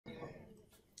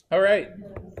All right,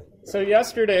 so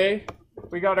yesterday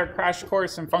we got our crash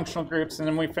course in functional groups, and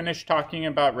then we finished talking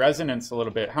about resonance a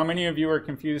little bit. How many of you are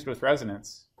confused with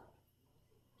resonance?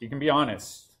 You can be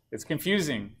honest. It's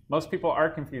confusing. Most people are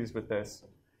confused with this.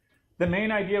 The main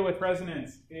idea with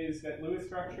resonance is that Lewis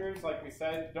structures, like we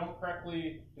said, don't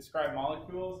correctly describe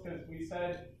molecules, because we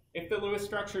said if the Lewis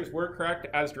structures were correct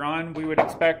as drawn, we would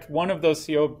expect one of those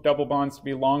CO double bonds to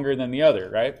be longer than the other,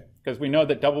 right? Because we know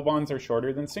that double bonds are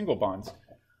shorter than single bonds.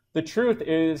 The truth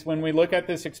is, when we look at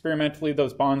this experimentally,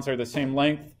 those bonds are the same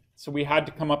length, so we had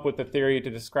to come up with a theory to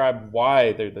describe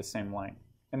why they're the same length.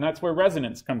 And that's where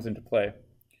resonance comes into play.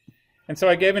 And so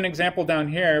I gave an example down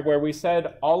here where we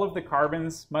said all of the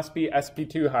carbons must be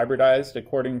sp2 hybridized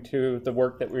according to the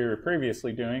work that we were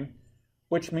previously doing,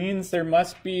 which means there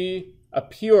must be a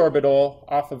p orbital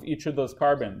off of each of those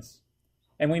carbons.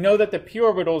 And we know that the p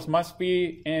orbitals must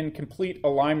be in complete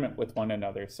alignment with one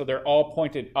another, so they're all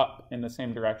pointed up in the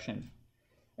same direction.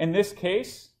 In this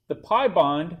case, the pi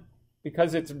bond,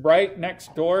 because it's right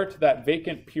next door to that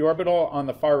vacant p orbital on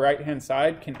the far right-hand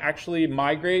side, can actually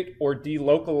migrate or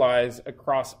delocalize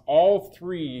across all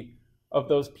three of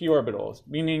those p orbitals,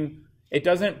 meaning it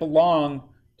doesn't belong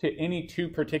to any two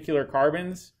particular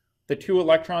carbons. The two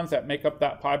electrons that make up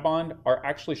that pi bond are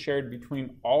actually shared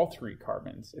between all three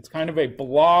carbons. It's kind of a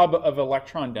blob of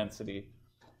electron density.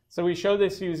 So we show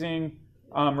this using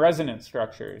resonance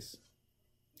structures.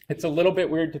 It's a little bit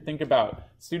weird to think about.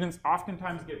 Students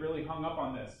oftentimes get really hung up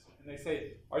on this, and they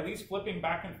say, are these flipping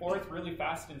back and forth really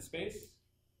fast in space?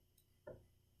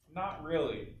 Not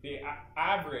really. The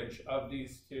average of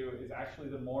these two is actually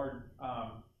the more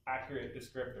accurate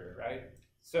descriptor, right?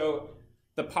 So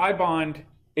the pi bond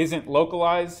isn't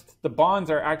localized. The bonds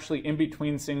are actually in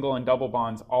between single and double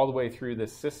bonds all the way through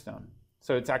this system.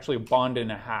 So it's actually a bond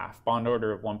and a half, bond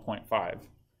order of 1.5.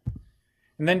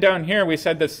 And then down here, we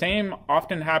said the same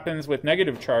often happens with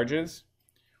negative charges,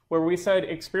 where we said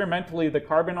experimentally the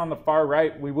carbon on the far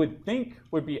right we would think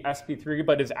would be sp3,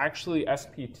 but is actually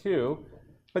sp2.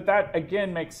 But that,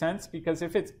 again, makes sense because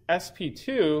if it's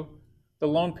sp2, the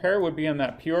lone pair would be in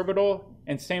that p orbital.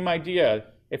 And same idea,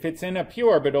 if it's in a p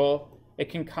orbital, it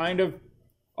can kind of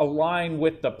align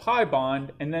with the pi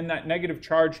bond, and then that negative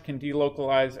charge can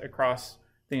delocalize across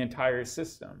the entire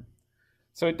system.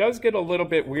 So it does get a little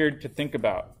bit weird to think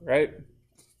about, right?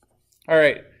 All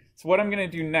right, so what I'm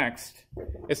going to do next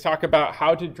is talk about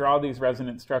how to draw these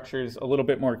resonance structures a little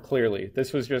bit more clearly.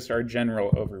 This was just our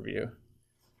general overview.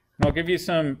 And I'll give you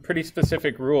some pretty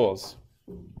specific rules.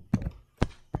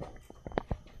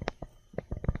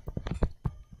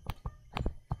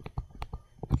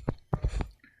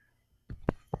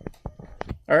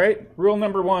 All right, rule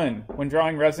number one when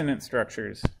drawing resonance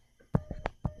structures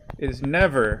is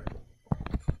never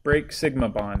break sigma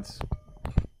bonds.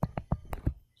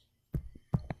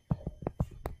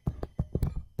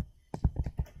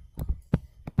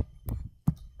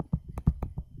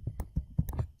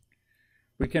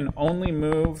 We can only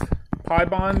move pi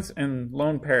bonds and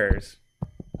lone pairs.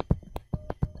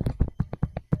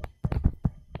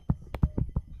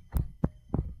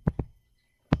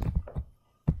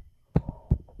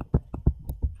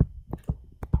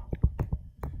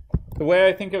 The way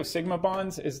I think of sigma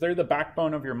bonds is they're the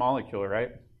backbone of your molecule,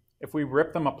 right? If we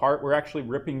rip them apart, we're actually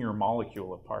ripping your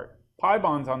molecule apart. Pi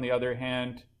bonds, on the other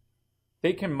hand,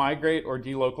 they can migrate or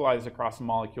delocalize across a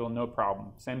molecule, no problem.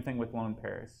 Same thing with lone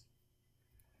pairs.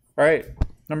 All right,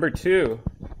 number two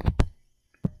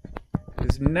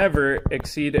is never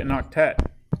exceed an octet.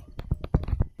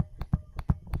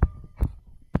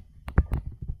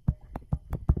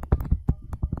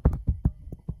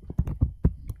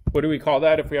 What do we call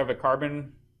that if we have a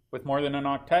carbon with more than an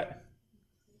octet?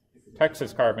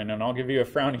 Texas carbon, and I'll give you a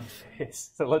frowny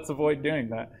face. So let's avoid doing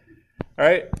that. All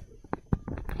right.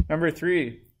 Number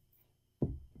three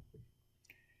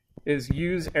is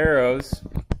use arrows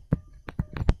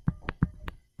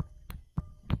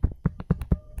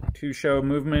to show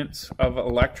movements of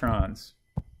electrons.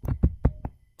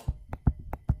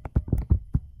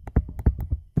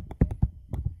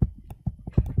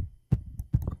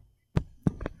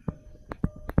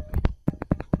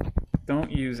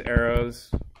 Don't use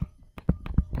arrows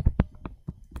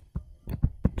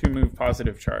to move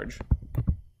positive charge.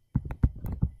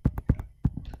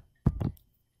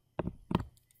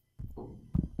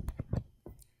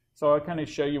 So I'll kind of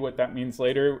show you what that means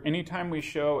later. Anytime we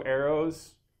show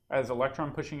arrows as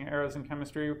electron pushing arrows in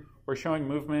chemistry, we're showing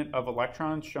movement of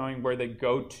electrons, showing where they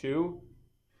go to.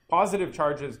 Positive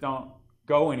charges don't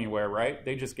go anywhere, right?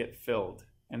 They just get filled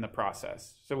in the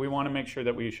process. So we want to make sure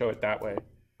that we show it that way.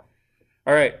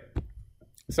 All right,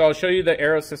 so I'll show you the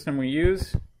arrow system we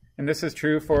use, and this is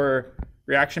true for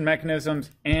reaction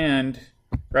mechanisms and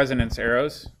resonance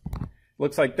arrows.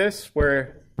 Looks like this,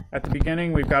 where at the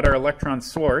beginning we've got our electron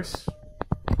source.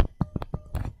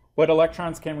 What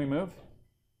electrons can we move?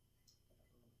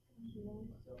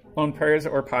 Lone pairs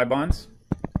or pi bonds.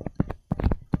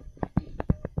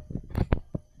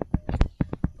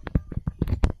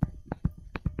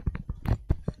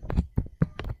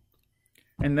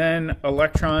 And then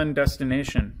electron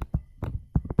destination.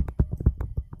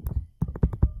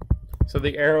 So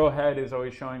the arrowhead is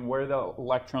always showing where the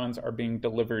electrons are being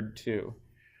delivered to.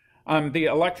 The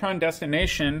electron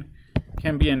destination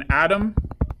can be an atom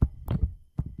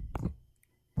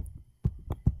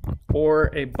or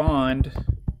a bond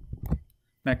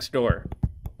next door.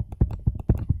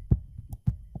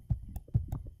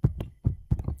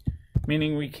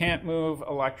 Meaning we can't move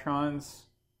electrons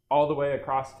all the way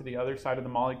across to the other side of the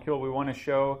molecule. We want to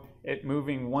show it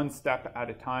moving one step at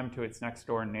a time to its next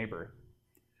door neighbor.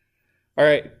 All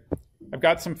right, I've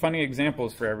got some funny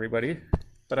examples for everybody,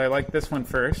 but I like this one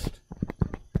first.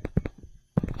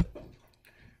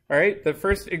 All right, the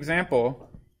first example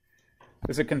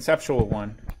is a conceptual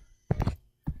one.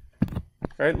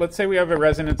 All right, let's say we have a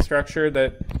resonance structure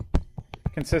that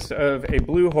consists of a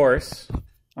blue horse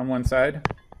on one side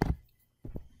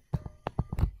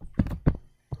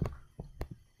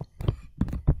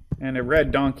and a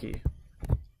red donkey.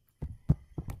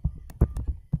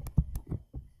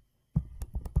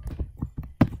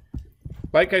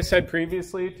 Like I said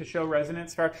previously, to show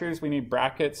resonance structures, we need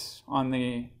brackets on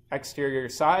the exterior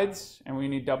sides, and we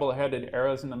need double-headed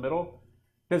arrows in the middle.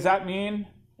 Does that mean,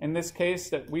 in this case,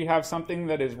 that we have something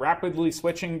that is rapidly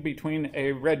switching between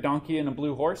a red donkey and a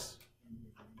blue horse?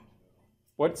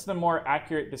 What's the more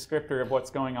accurate descriptor of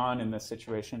what's going on in this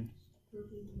situation?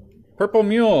 Purple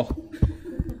mule.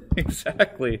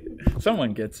 Exactly.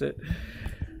 Someone gets it.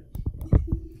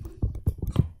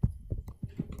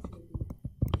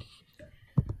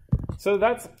 So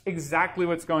that's exactly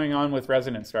what's going on with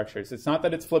resonance structures. It's not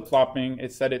that it's flip-flopping,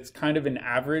 it's that it's kind of an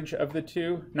average of the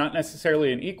two, not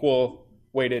necessarily an equal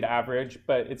weighted average,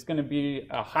 but it's going to be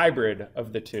a hybrid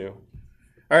of the two.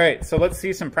 All right, so let's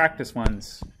see some practice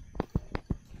ones.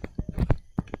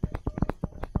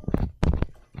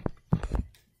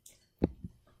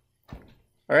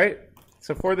 All right,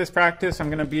 so for this practice, I'm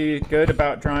going to be good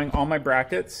about drawing all my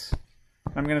brackets.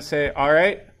 I'm going to say, all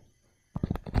right,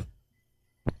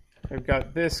 I've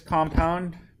got this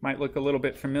compound, might look a little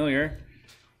bit familiar.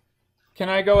 Can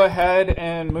I go ahead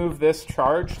and move this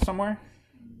charge somewhere?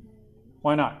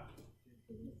 Why not?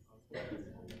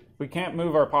 We can't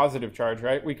move our positive charge,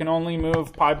 right? We can only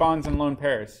move pi bonds and lone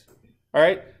pairs. All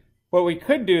right, what we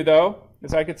could do though,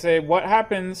 is I could say what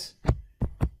happens,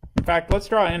 in fact, let's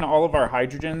draw in all of our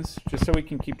hydrogens just so we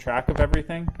can keep track of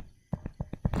everything.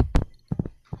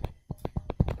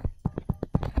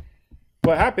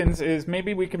 What happens is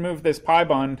maybe we can move this pi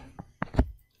bond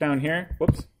down here.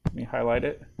 Whoops, let me highlight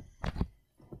it.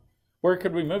 Where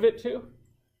could we move it to?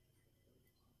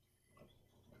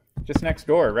 Just next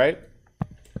door, right?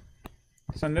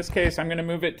 So in this case, I'm going to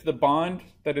move it to the bond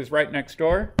that is right next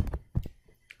door.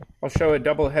 I'll show a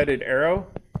double-headed arrow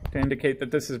to indicate that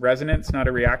this is resonance, not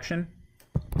a reaction.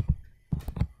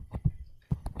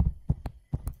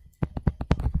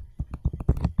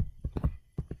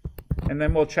 And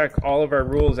then we'll check all of our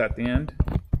rules at the end.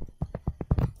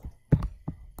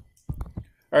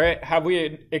 All right, have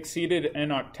we exceeded an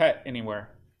octet anywhere?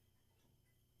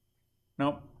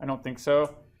 Nope, I don't think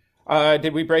so.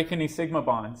 Did we break any sigma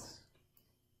bonds?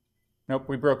 Nope,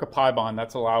 we broke a pi bond,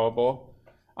 that's allowable.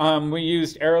 We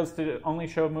used arrows to only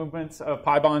show movements of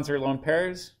pi bonds or lone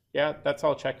pairs. Yeah, that's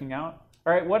all checking out.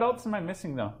 All right, what else am I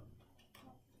missing though?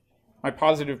 My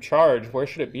positive charge, where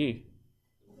should it be?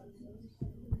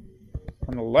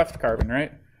 On the left carbon,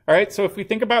 right? All right, so if we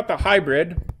think about the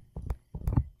hybrid,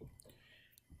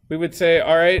 we would say,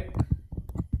 all right,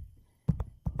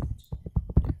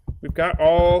 we've got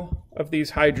all of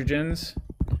these hydrogens.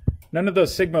 None of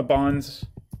those sigma bonds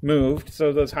moved,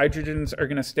 so those hydrogens are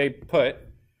going to stay put.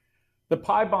 The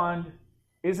pi bond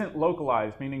isn't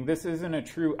localized, meaning this isn't a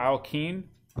true alkene.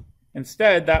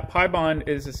 Instead, that pi bond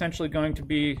is essentially going to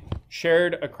be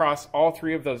shared across all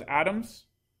three of those atoms.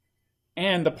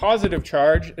 And the positive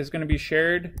charge is going to be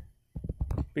shared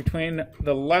between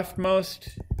the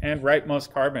leftmost and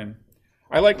rightmost carbon.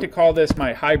 I like to call this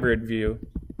my hybrid view.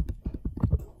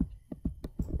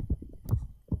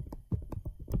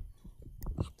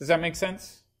 Does that make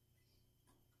sense?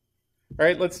 All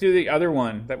right, let's do the other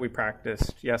one that we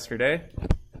practiced yesterday.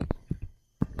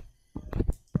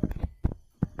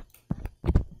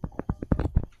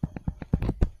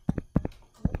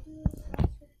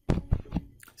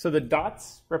 So the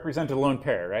dots represent a lone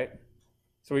pair, right?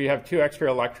 So we have 2 extra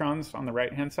electrons on the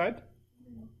right-hand side.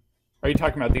 Are you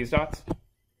talking about these dots?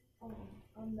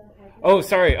 Oh,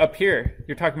 sorry, up here.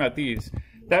 You're talking about these.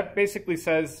 That basically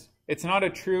says it's not a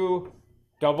true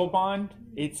double bond.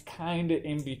 It's kind of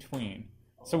in between.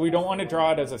 So we don't want to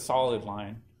draw it as a solid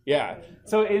line. Yeah.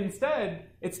 So instead,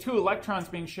 it's 2 electrons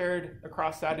being shared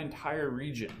across that entire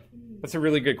region. That's a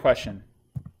really good question.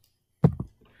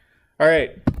 All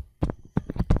right.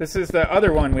 This is the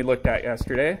other one we looked at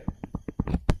yesterday.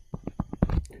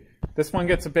 This one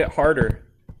gets a bit harder.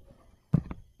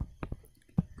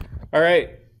 All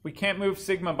right. We can't move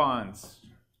sigma bonds.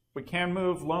 We can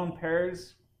move lone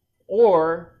pairs,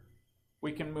 or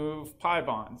we can move pi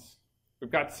bonds.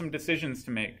 We've got some decisions to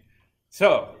make.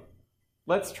 So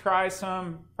let's try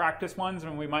some practice ones,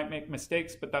 and we might make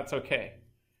mistakes, but that's okay.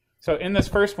 So in this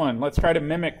first one, let's try to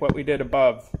mimic what we did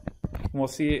above, and we'll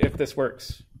see if this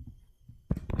works.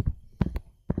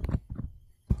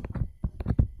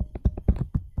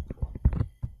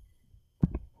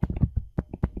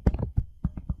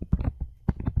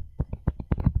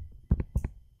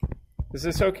 Is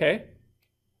this okay?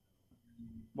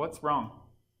 What's wrong?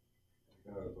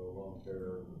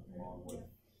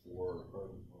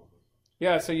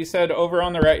 Yeah, so you said over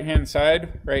on the right-hand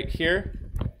side, right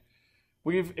here,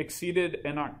 we've exceeded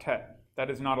an octet. That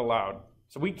is not allowed.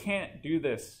 So we can't do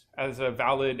this as a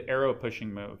valid arrow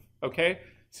pushing move, okay?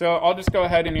 So I'll just go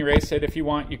ahead and erase it. If you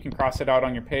want, you can cross it out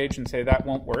on your page and say that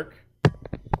won't work.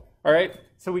 All right,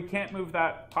 so we can't move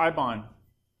that pi bond.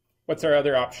 What's our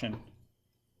other option?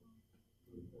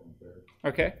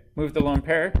 Okay, move the lone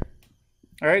pair.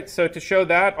 All right, so to show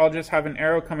that, I'll just have an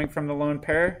arrow coming from the lone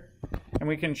pair, and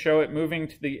we can show it moving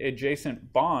to the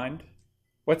adjacent bond.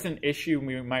 What's an issue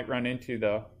we might run into,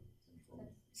 though?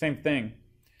 Same thing.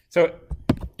 So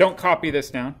don't copy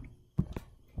this down.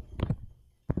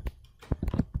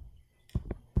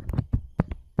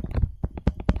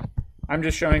 I'm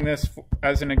just showing this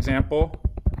as an example.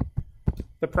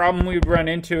 The problem we'd run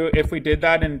into if we did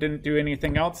that and didn't do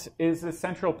anything else is the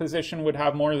central position would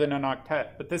have more than an octet.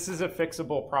 But this is a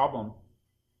fixable problem,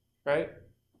 right?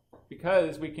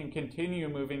 Because we can continue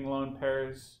moving lone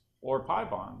pairs or pi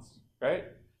bonds, right?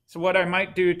 So what I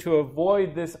might do to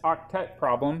avoid this octet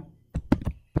problem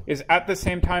is at the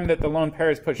same time that the lone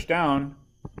pair is pushed down,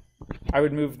 I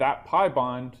would move that pi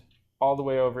bond all the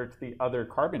way over to the other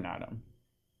carbon atom.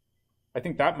 I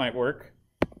think that might work.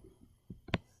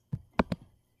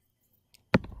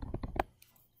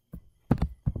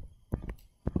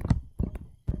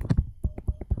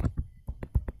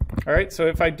 All right, so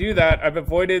if I do that, I've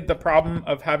avoided the problem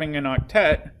of having an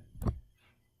octet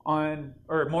on,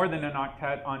 or more than an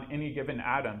octet on any given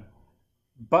atom.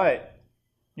 But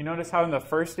you notice how in the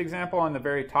first example on the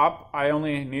very top, I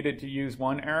only needed to use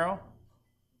 1 arrow.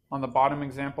 On the bottom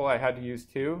example, I had to use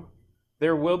 2.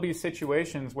 There will be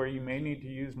situations where you may need to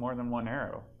use more than 1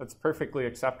 arrow. That's perfectly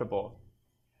acceptable.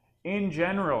 In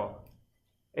general,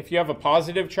 if you have a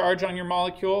positive charge on your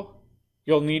molecule,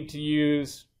 you'll need to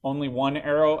use only 1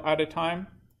 arrow at a time.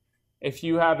 If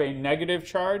you have a negative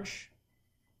charge,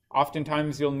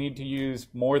 oftentimes you'll need to use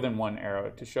more than 1 arrow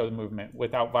to show the movement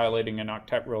without violating an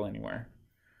octet rule anywhere.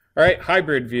 All right,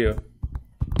 hybrid view.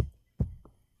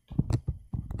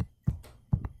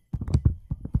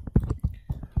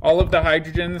 All of the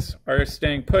hydrogens are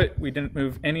staying put. We didn't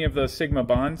move any of those sigma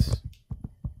bonds.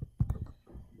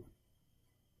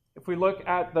 If we look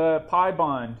at the pi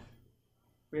bond,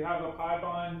 we have a pi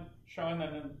bond shown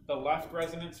in the left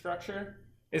resonance structure.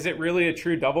 Is it really a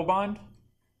true double bond?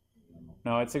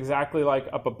 No, it's exactly like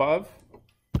up above.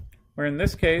 Where in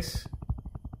this case,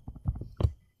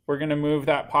 we're going to move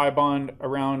that pi bond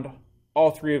around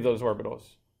all 3 of those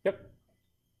orbitals. Yep.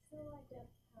 So like the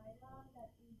pi bond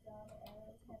that we draw the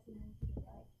arrows have to move to the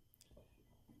right?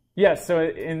 Yes, so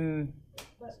in...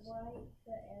 But why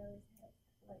the arrows have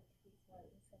like this way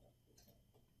instead of this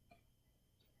way?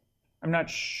 I'm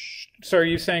not so are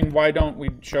you saying why don't we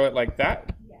show it like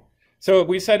that? Yeah. So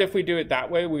we said if we do it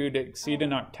that way, we would exceed an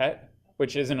octet,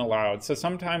 which isn't allowed. So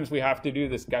sometimes we have to do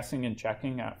this guessing and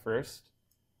checking at first.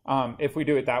 If we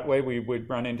do it that way, we would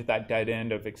run into that dead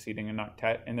end of exceeding an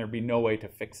octet, and there'd be no way to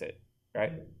fix it,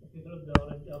 right?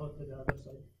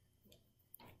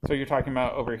 So you're talking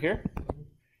about over here?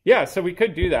 Yeah, so we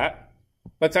could do that.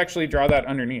 Let's actually draw that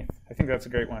underneath. I think that's a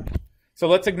great one. So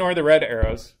let's ignore the red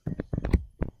arrows.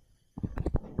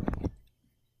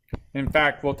 In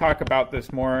fact, we'll talk about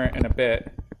this more in a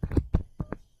bit.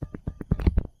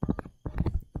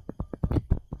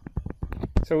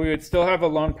 So we would still have a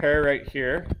lone pair right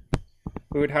here.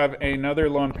 We would have another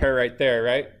lone pair right there,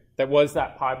 right? That was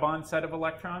that pi bond set of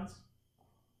electrons.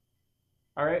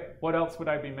 All right, what else would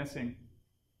I be missing?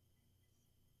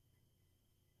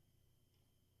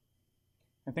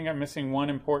 I think I'm missing one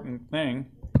important thing.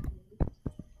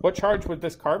 What charge would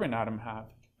this carbon atom have?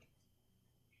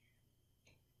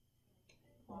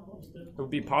 It would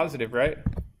be positive, right?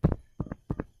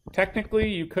 Technically,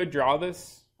 you could draw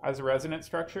this as a resonance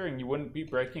structure and you wouldn't be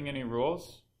breaking any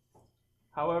rules.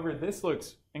 However, this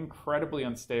looks incredibly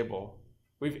unstable.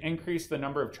 We've increased the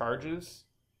number of charges.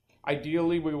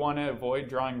 Ideally, we want to avoid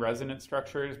drawing resonance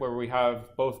structures where we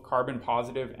have both carbon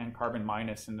positive and carbon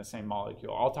minus in the same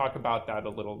molecule. I'll talk about that a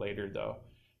little later though.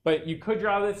 But you could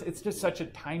draw this. It's just such a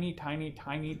tiny, tiny,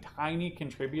 tiny, tiny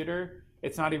contributor.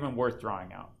 It's not even worth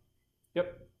drawing out. Yep.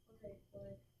 Okay,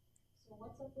 but so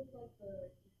what's up with like the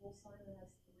equal sign that has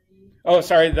 3? Oh,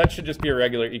 sorry, that should just be a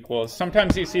regular equal.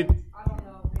 Sometimes you see... I don't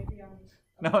know, maybe I'm just...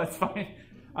 No, it's fine.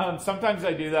 Sometimes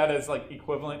I do that as like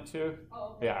equivalent to.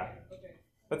 Oh, okay. Yeah. Okay.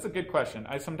 That's a good question.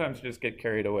 I sometimes just get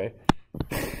carried away.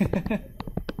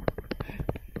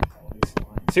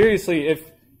 Seriously,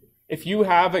 if you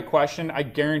have a question, I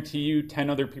guarantee you 10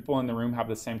 other people in the room have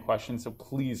the same question, so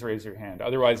please raise your hand.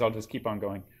 Otherwise, I'll just keep on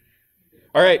going.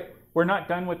 All right, we're not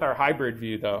done with our hybrid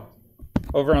view, though.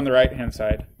 Over on the right-hand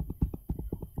side.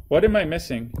 What am I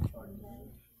missing?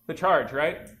 The charge,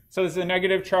 right? So is the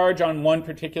negative charge on one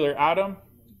particular atom?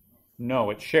 No,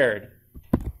 it's shared.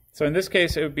 So in this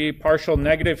case, it would be partial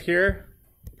negative here,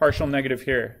 partial negative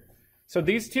here. So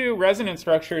these two resonance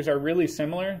structures are really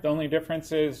similar. The only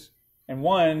difference is in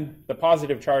one, the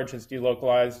positive charge is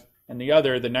delocalized, and the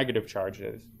other, the negative charge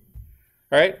is.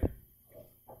 All right?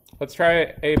 Let's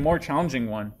try a more challenging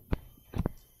one.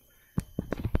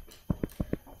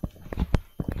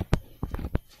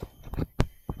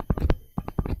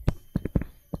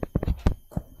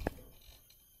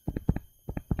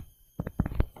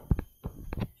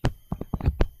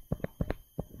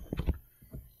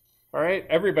 All right,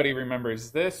 everybody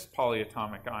remembers this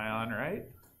polyatomic ion, right?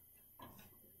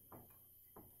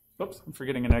 Oops, I'm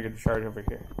forgetting a negative charge over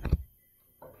here.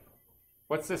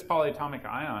 What's this polyatomic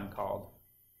ion called?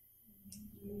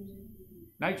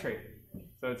 Nitrate.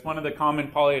 So it's one of the common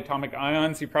polyatomic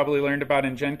ions you probably learned about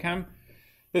in Gen Chem.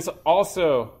 This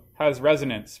also has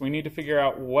resonance. We need to figure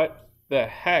out what the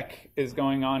heck is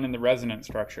going on in the resonance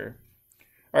structure.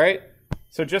 All right,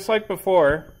 so just like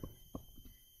before,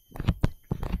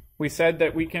 we said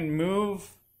that we can move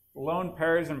lone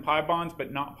pairs and pi bonds,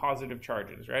 but not positive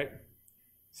charges, right?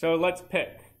 So let's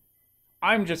pick.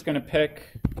 I'm just going to pick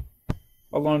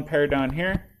a lone pair down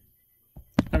here.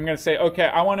 I'm going to say, okay,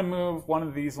 I want to move one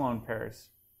of these lone pairs.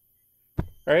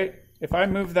 All right? If I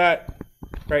move that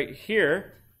right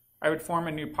here, I would form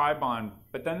a new pi bond,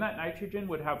 but then that nitrogen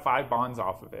would have 5 bonds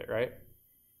off of it, right?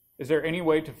 Is there any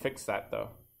way to fix that, though?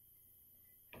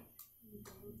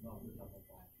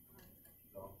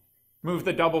 Move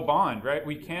the double bond, right?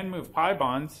 We can move pi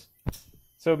bonds.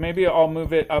 So maybe I'll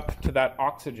move it up to that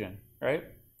oxygen, right?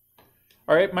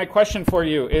 All right, my question for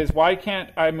you is why can't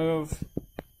I move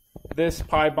this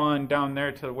pi bond down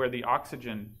there to where the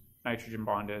oxygen nitrogen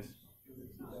bond is?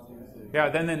 Yeah,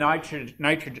 then the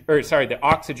the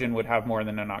oxygen would have more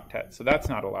than an octet, so that's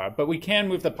not allowed. But we can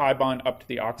move the pi bond up to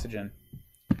the oxygen.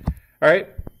 All right,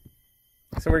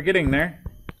 so we're getting there.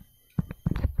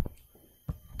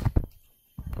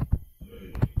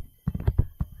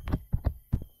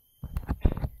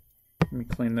 Let me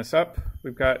clean this up.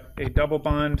 We've got a double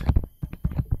bond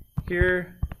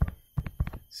here,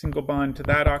 single bond to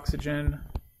that oxygen,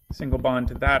 single bond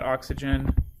to that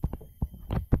oxygen.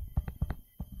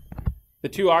 The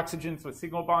two oxygens with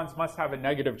single bonds must have a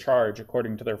negative charge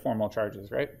according to their formal charges,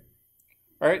 right?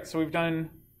 All right, so we've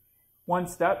done one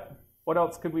step. What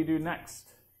else could we do next?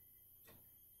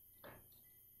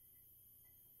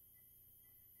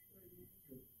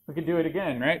 We could do it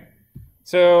again, right?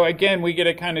 So again, we get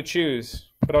to kind of choose,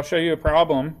 but I'll show you a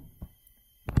problem.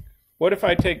 What if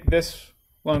I take this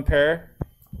lone pair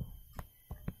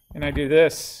and I do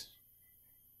this?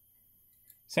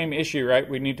 Same issue, right?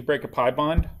 We need to break a pi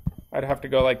bond. I'd have to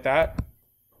go like that.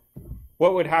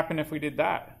 What would happen if we did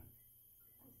that?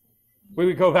 We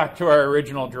would go back to our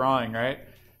original drawing, right?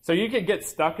 So you could get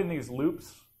stuck in these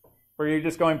loops where you're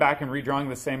just going back and redrawing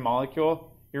the same molecule.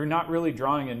 You're not really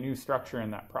drawing a new structure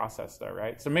in that process though,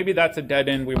 right? So maybe that's a dead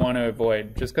end we want to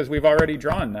avoid just because we've already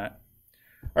drawn that.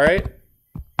 All right,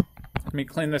 let me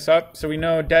clean this up. So we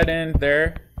know dead end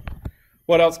there.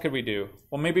 What else could we do?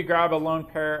 Well, maybe grab a lone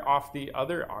pair off the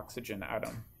other oxygen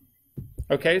atom.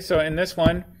 Okay, so in this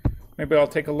one, maybe I'll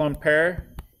take a lone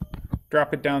pair,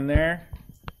 drop it down there,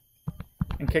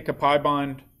 and kick a pi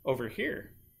bond over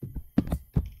here.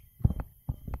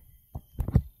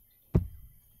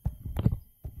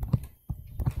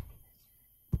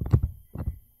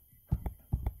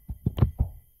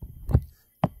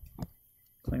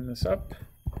 clean this up.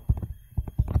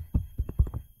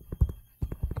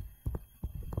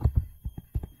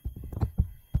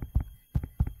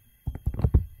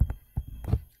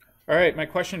 All right, my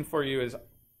question for you is,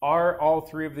 are all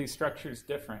three of these structures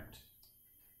different?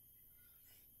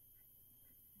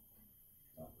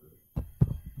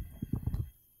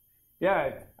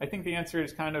 Yeah, I think the answer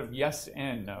is kind of yes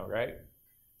and no, right?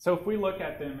 So if we look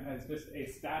at them as just a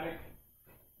static,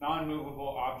 non-movable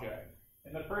object,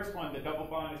 in the first one, the double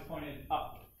bond is pointed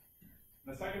up.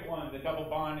 In the second one, the double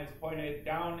bond is pointed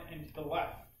down and to the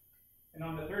left. And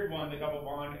on the third one, the double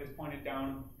bond is pointed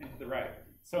down and to the right.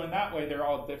 So in that way, they're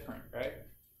all different, right?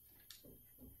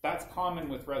 That's common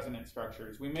with resonance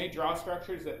structures. We may draw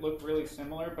structures that look really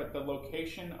similar, but the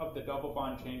location of the double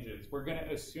bond changes. We're going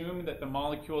to assume that the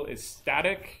molecule is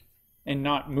static and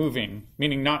not moving,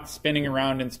 meaning not spinning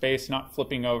around in space, not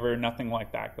flipping over, nothing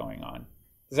like that going on.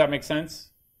 Does that make sense?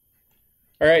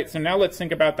 All right, so now let's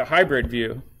think about the hybrid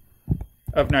view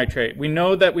of nitrate. We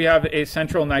know that we have a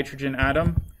central nitrogen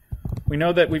atom. We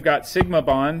know that we've got sigma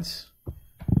bonds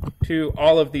to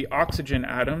all of the oxygen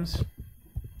atoms.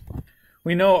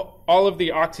 We know all of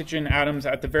the oxygen atoms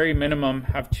at the very minimum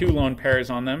have two lone pairs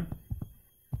on them,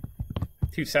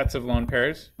 two sets of lone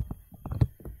pairs.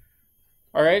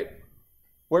 All right,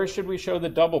 where should we show the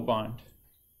double bond?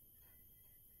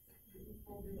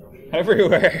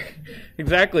 Everywhere.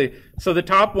 Exactly. So the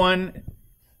top one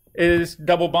is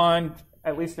double bond,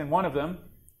 at least in one of them.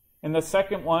 In the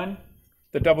second one,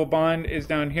 the double bond is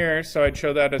down here, so I'd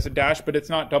show that as a dash, but it's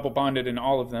not double bonded in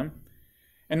all of them.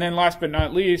 And then last but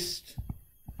not least,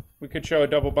 we could show a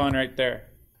double bond right there.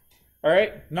 All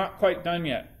right, not quite done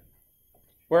yet.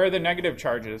 Where are the negative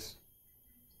charges?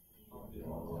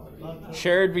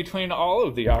 Shared between all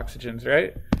of the oxygens,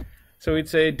 right? So we'd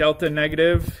say delta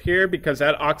negative here because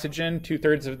that oxygen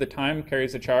 2/3 of the time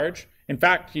carries a charge. In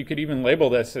fact, you could even label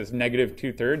this as negative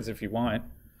 2/3 if you want.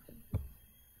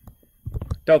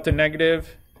 Delta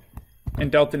negative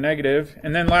and delta negative.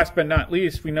 And then last but not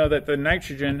least, we know that the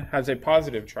nitrogen has a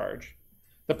positive charge.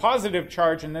 The positive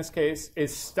charge in this case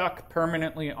is stuck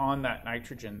permanently on that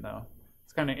nitrogen, though.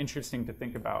 It's kind of interesting to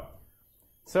think about.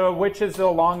 So which is the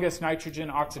longest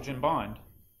nitrogen-oxygen bond?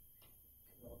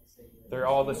 They're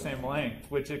all the same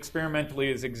length, which experimentally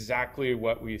is exactly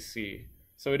what we see.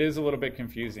 So it is a little bit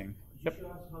confusing. Could you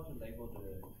show us how to label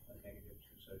the negative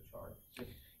to charge?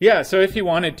 Yeah, so if you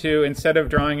wanted to, instead of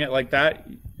drawing it like that,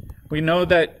 we know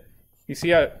that you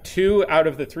see 2 out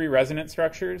of the 3 resonance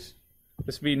structures.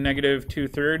 This would be negative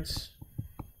 2/3.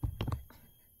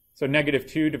 So negative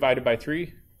 2 divided by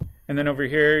 3. And then over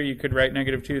here, you could write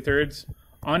negative 2/3.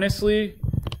 Honestly,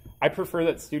 I prefer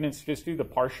that students just do the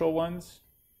partial ones,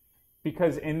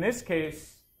 because in this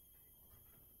case,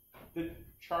 the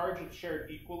charge is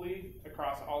shared equally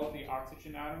across all of the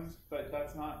oxygen atoms, but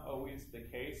that's not always the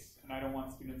case, and I don't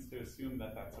want students to assume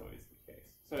that that's always the case.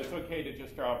 So it's okay to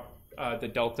just draw the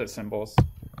delta symbols.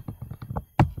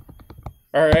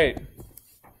 All right,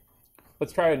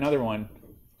 let's try another one.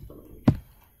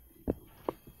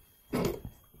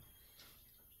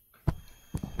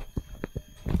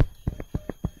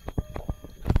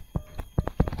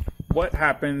 What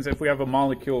happens if we have a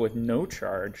molecule with no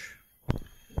charge?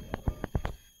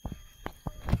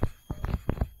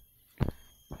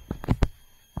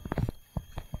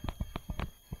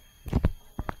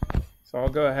 So I'll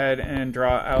go ahead and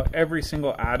draw out every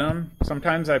single atom.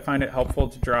 Sometimes I find it helpful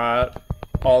to draw out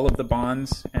all of the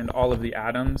bonds and all of the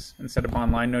atoms instead of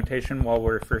bond line notation while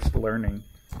we're first learning.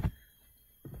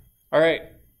 All right.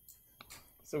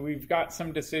 So we've got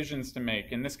some decisions to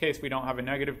make. In this case, we don't have a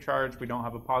negative charge. We don't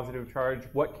have a positive charge.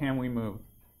 What can we move?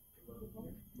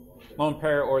 Lone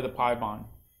pair or the pi bond.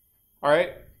 All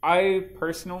right. I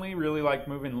personally really like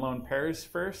moving lone pairs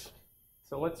first.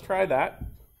 So let's try that.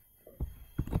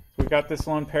 So we've got this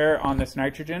lone pair on this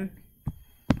nitrogen.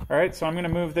 All right. So I'm going to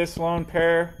move this lone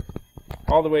pair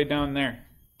all the way down there.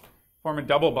 Form a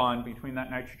double bond between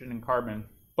that nitrogen and carbon.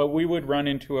 But we would run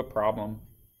into a problem.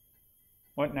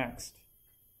 What next?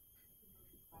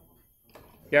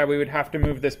 Yeah, we would have to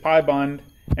move this pi bond.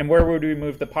 And where would we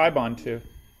move the pi bond to?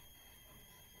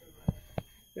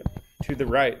 Yep, to the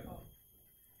right.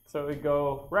 So we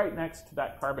go right next to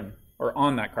that carbon, or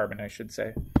on that carbon, I should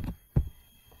say.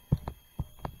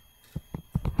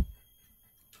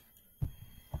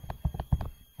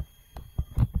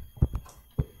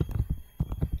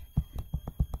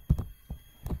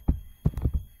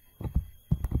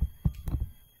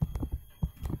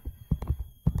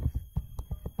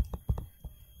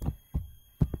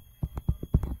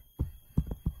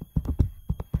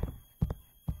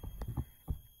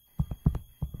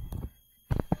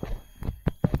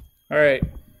 All right,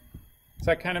 Does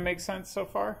that kind of make sense so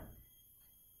far?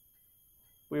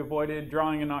 We avoided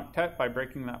drawing an octet by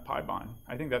breaking that pi bond.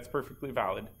 I think that's perfectly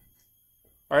valid.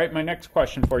 All right, my next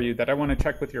question for you that I want to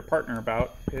check with your partner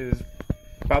about is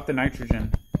about the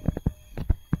nitrogen.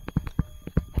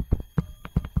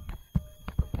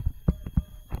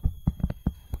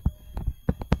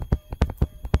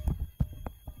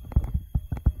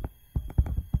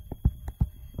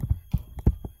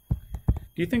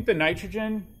 Do you think the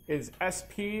nitrogen is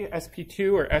sp,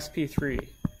 sp2, or sp3?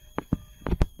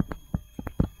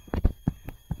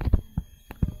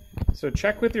 So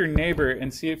check with your neighbor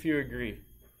and see if you agree.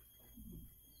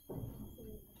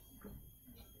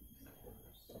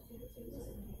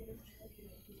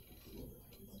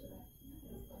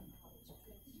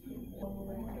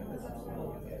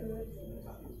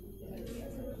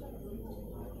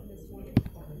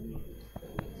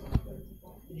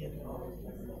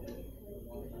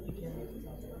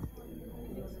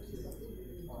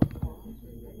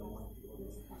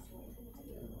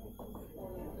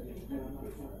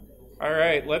 All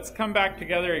right, let's come back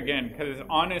together again, because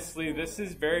honestly, this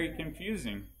is very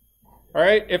confusing. All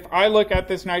right, if I look at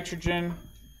this nitrogen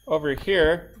over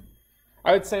here,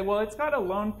 I would say, well, it's got a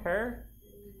lone pair.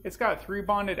 It's got 3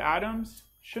 bonded atoms.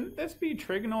 Shouldn't this be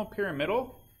trigonal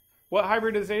pyramidal? What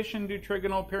hybridization do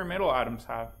trigonal pyramidal atoms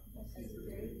have?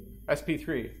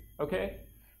 sp3, okay?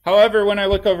 However, when I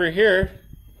look over here,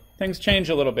 things change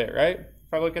a little bit, right?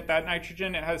 If I look at that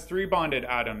nitrogen, it has 3 bonded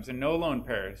atoms and no lone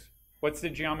pairs. What's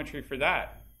the geometry for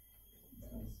that?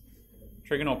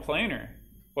 Trigonal planar.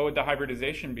 What would the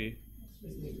hybridization be?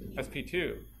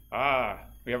 sp2. Ah,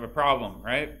 we have a problem,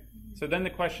 right? So then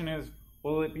the question is,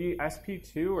 will it be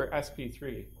sp2 or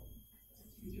sp3?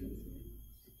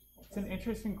 It's an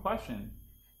interesting question.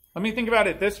 Let me think about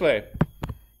it this way.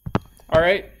 All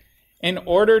right, in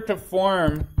order to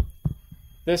form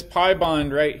this pi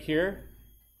bond right here,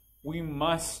 we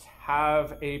must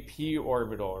have a p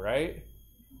orbital, right?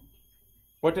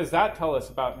 What does that tell us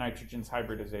about nitrogen's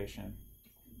hybridization?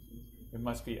 It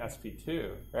must be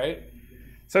sp2, right?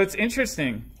 So it's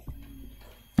interesting.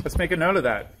 Let's make a note of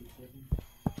that.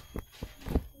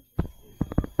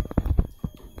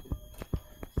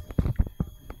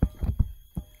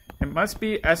 It must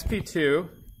be sp2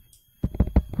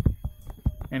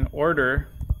 in order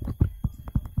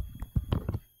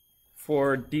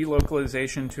for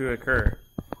delocalization to occur.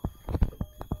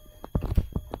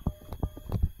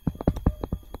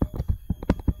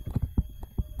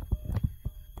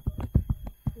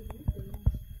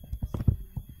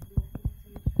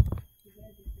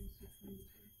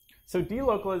 So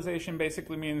delocalization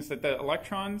basically means that the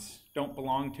electrons don't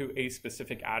belong to a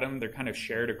specific atom. They're kind of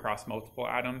shared across multiple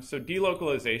atoms. So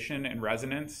delocalization and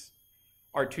resonance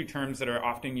are 2 terms that are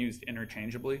often used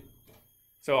interchangeably.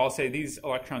 So I'll say these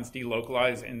electrons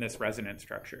delocalize in this resonance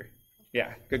structure.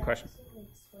 Yeah, good question.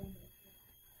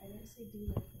 I didn't say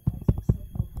delocalize, I said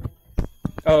localize.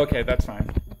 Oh, okay, that's fine.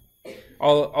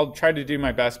 I'll try to do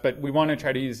my best, but we want to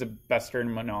try to use the best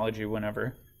terminology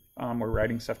whenever we're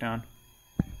writing stuff down.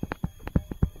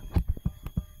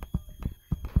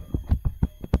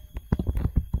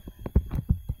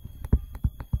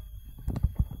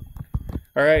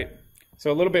 All right, so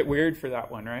a little bit weird for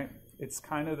that one, right? It's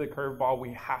kind of the curveball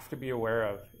we have to be aware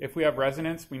of. If we have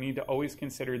resonance, we need to always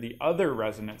consider the other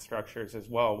resonance structures as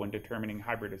well when determining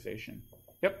hybridization.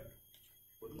 Yep?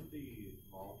 Wouldn't the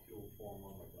molecule form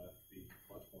on the left be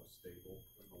much more stable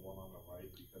than the one on the right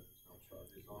because there's no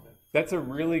charges on it? That's a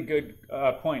really good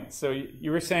point. So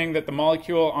you were saying that the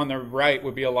molecule on the right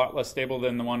would be a lot less stable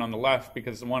than the one on the left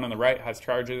because the one on the right has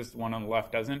charges, the one on the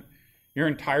left doesn't. You're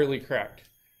entirely correct.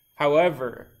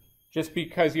 However, just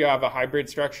because you have a hybrid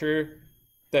structure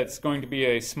that's going to be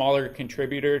a smaller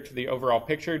contributor to the overall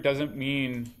picture doesn't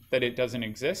mean that it doesn't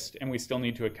exist, and we still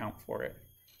need to account for it.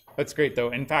 That's great,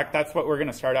 though. In fact, that's what we're going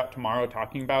to start out tomorrow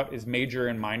talking about is major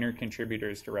and minor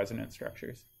contributors to resonance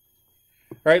structures.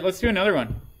 All right, let's do another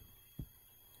one.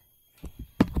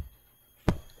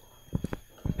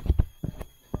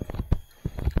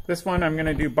 This one, I'm going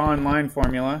to do bond line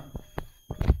formula.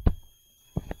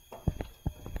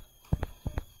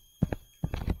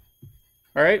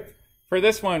 All right, for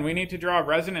this one, we need to draw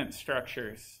resonance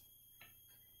structures.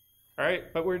 All right,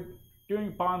 but we're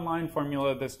doing bond line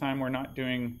formula this time. We're not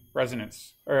doing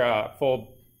resonance or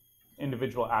full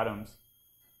individual atoms.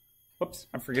 Whoops,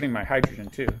 I'm forgetting my hydrogen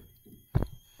too.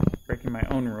 Breaking my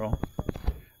own rule.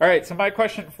 All right, so my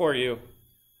question for you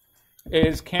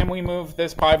is, can we move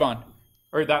this pi bond?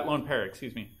 Or that lone pair,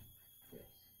 excuse me.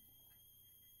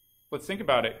 Let's think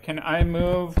about it. Can I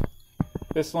move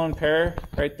this lone pair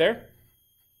right there?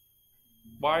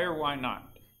 Why or why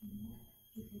not?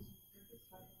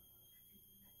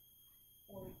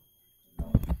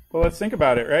 Well, let's think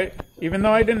about it, right? Even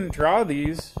though I didn't draw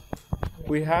these,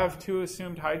 we have two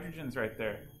assumed hydrogens right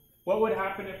there. What would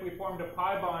happen if we formed a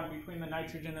pi bond between the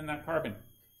nitrogen and that carbon?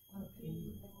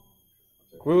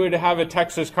 We would have a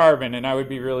Texas carbon, and I would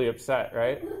be really upset,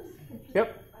 right?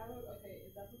 Yep. Okay,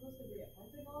 is that supposed to be a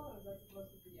pentagon or is that supposed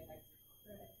to be a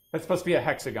hexagon? That's supposed to be a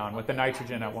hexagon with the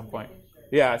nitrogen at one point.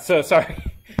 Yeah, so sorry.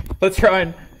 Let's draw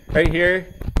in right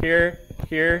here, here,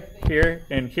 here, here,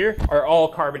 and here are all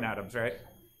carbon atoms, right?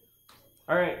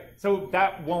 All right, so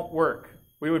that won't work.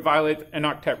 We would violate an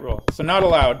octet rule. So not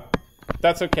allowed.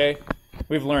 That's okay.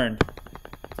 We've learned.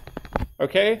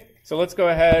 Okay, so let's go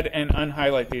ahead and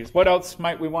unhighlight these. What else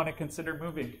might we want to consider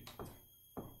moving?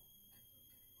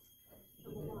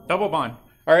 Double bond.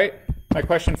 All right, my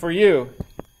question for you.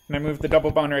 Can I move the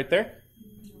double bond right there?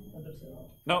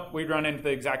 Nope, we'd run into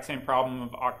the exact same problem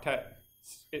of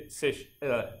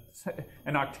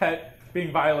an octet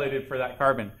being violated for that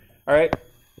carbon. All right,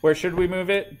 where should we move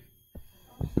it?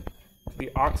 To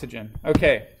the oxygen.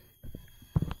 Okay.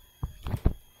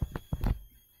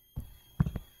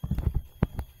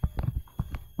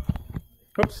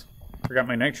 Oops, forgot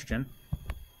my nitrogen.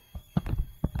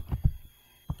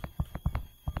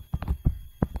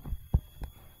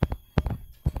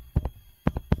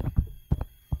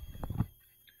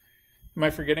 Am I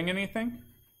forgetting anything?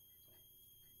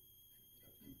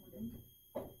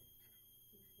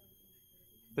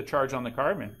 The charge on the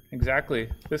carbon. Exactly.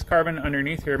 This carbon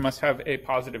underneath here must have a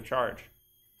positive charge.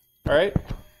 All right?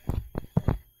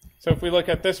 So if we look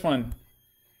at this one,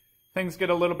 things get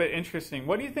a little bit interesting.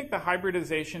 What do you think the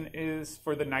hybridization is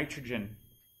for the nitrogen?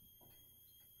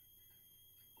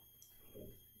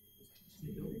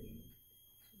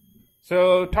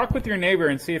 So talk with your neighbor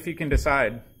and see if you can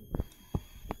decide.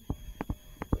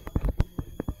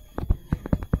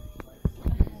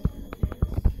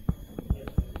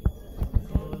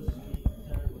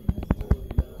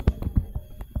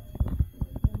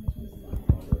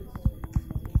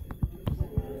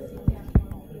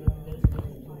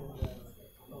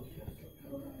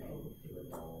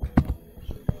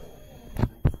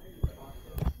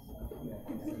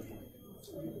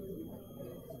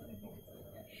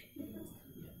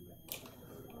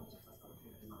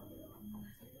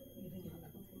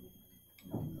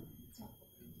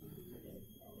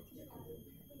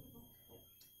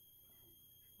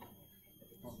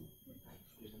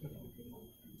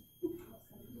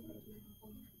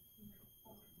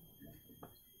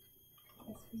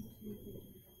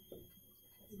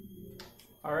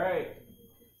 All right,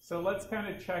 so let's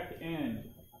kind of check in.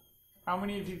 How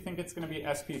many of you think it's going to be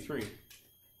sp3?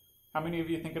 How many of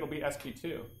you think it'll be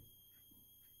sp2?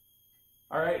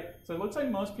 All right, so it looks like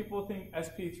most people think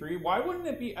sp3. Why wouldn't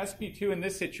it be sp2 in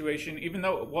this situation, even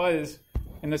though it was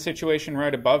in the situation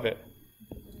right above it?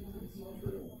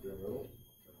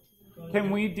 Can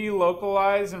we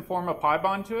delocalize and form a pi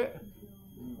bond to it?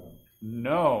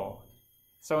 No.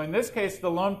 So in this case, the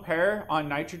lone pair on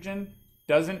nitrogen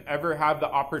doesn't ever have the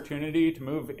opportunity to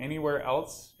move anywhere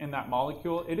else in that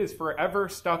molecule. It is forever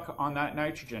stuck on that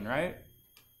nitrogen, right?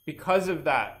 Because of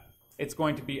that, it's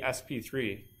going to be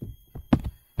sp3.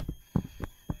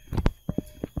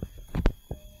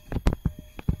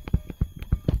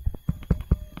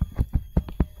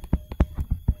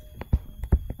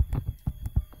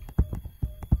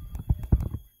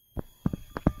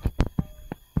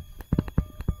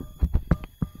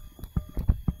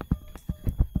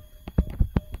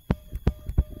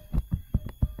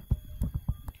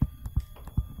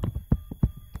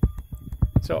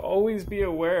 So always be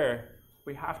aware,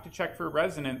 we have to check for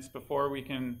resonance before we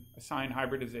can assign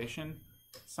hybridization.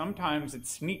 Sometimes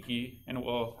it's sneaky and it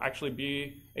will actually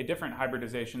be a different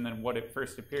hybridization than what it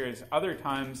first appears. Other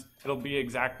times it'll be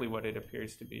exactly what it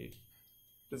appears to be.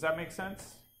 Does that make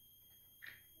sense?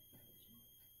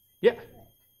 Yeah.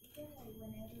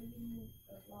 Whenever you move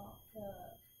the block, the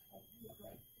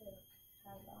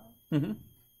carbon, Mm-hmm.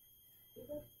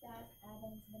 isn't that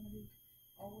atom's gonna be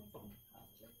always be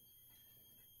positive?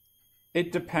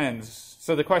 It depends.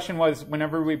 So the question was,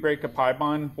 whenever we break a pi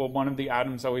bond, will one of the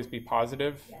atoms always be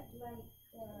positive? Yeah,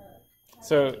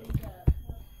 like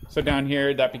So down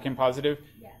here, that became positive?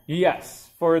 yeah. Yes,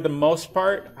 for the most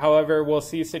part. However, we'll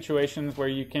see situations where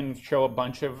you can show a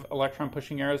bunch of electron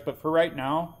pushing arrows. But for right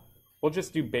now, we'll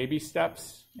just do baby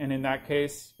steps. And in that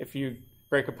case, if you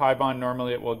break a pi bond,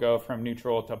 normally it will go from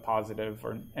neutral to positive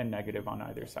and negative on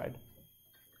either side.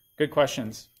 Good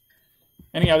questions.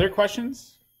 Any other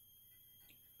questions?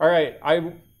 All right,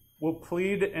 I will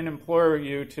plead and implore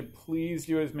you to please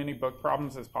do as many book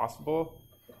problems as possible.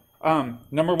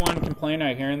 Number one complaint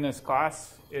I hear in this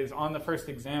class is on the first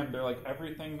exam, they're like,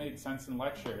 everything made sense in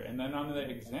lecture. And then on the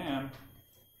exam,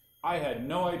 I had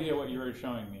no idea what you were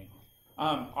showing me.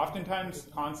 Oftentimes,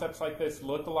 concepts like this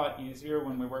look a lot easier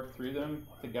when we work through them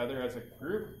together as a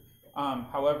group.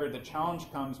 However, the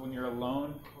challenge comes when you're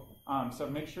alone. So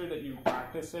make sure that you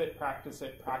practice it, practice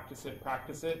it, practice it,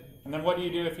 practice it. And then what do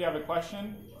you do if you have a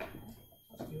question?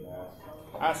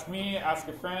 Ask me, ask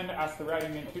a friend, ask the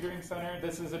Writing and Tutoring Center.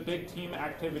 This is a big team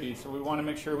activity, so we want to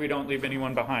make sure we don't leave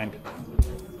anyone behind.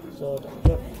 So,